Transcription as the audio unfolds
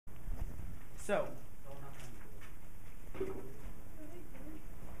So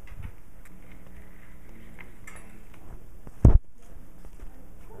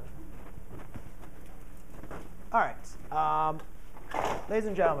all right, ladies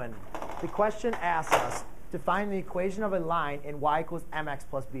and gentlemen, the question asks us to find the equation of a line in y equals mx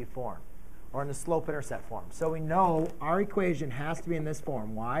plus b form, or in the slope-intercept form. So we know our equation has to be in this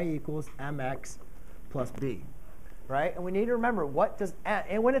form, y equals mx plus b, right? And we need to remember, what does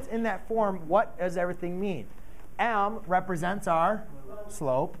and when it's in that form, what does everything mean? M represents our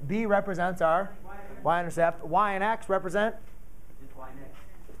slope, b represents our y-intercept, y and x represent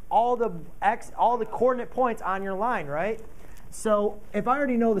all the coordinate points on your line, right? So if I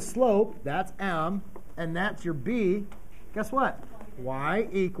already know the slope, that's m, and that's your b, guess what? Y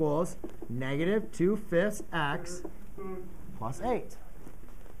equals negative 2/5 x plus 8.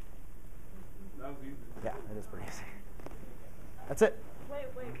 That was easy. Yeah, it is pretty easy. That's it.